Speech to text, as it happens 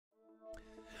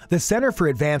The Center for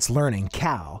Advanced Learning,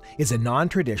 CAL, is a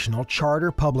non-traditional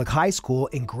charter public high school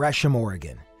in Gresham,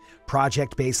 Oregon.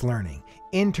 Project-based learning,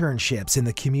 internships in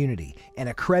the community, and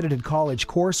accredited college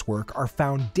coursework are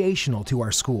foundational to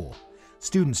our school.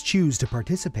 Students choose to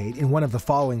participate in one of the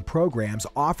following programs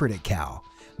offered at CAL: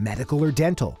 medical or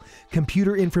dental,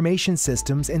 computer information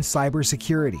systems and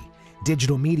cybersecurity,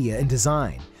 digital media and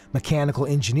design, mechanical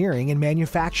engineering and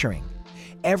manufacturing.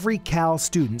 Every CAL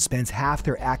student spends half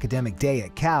their academic day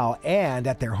at CAL and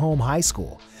at their home high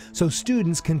school, so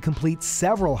students can complete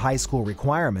several high school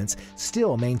requirements,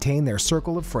 still maintain their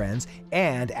circle of friends,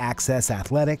 and access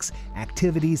athletics,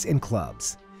 activities, and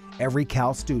clubs. Every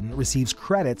CAL student receives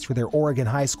credits for their Oregon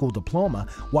high school diploma,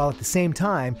 while at the same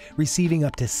time receiving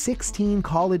up to 16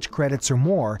 college credits or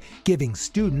more, giving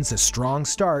students a strong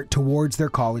start towards their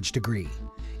college degree.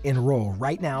 Enroll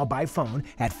right now by phone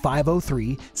at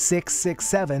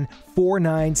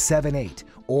 503-667-4978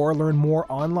 or learn more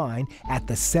online at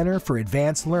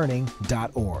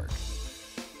thecenterforadvancedlearning.org.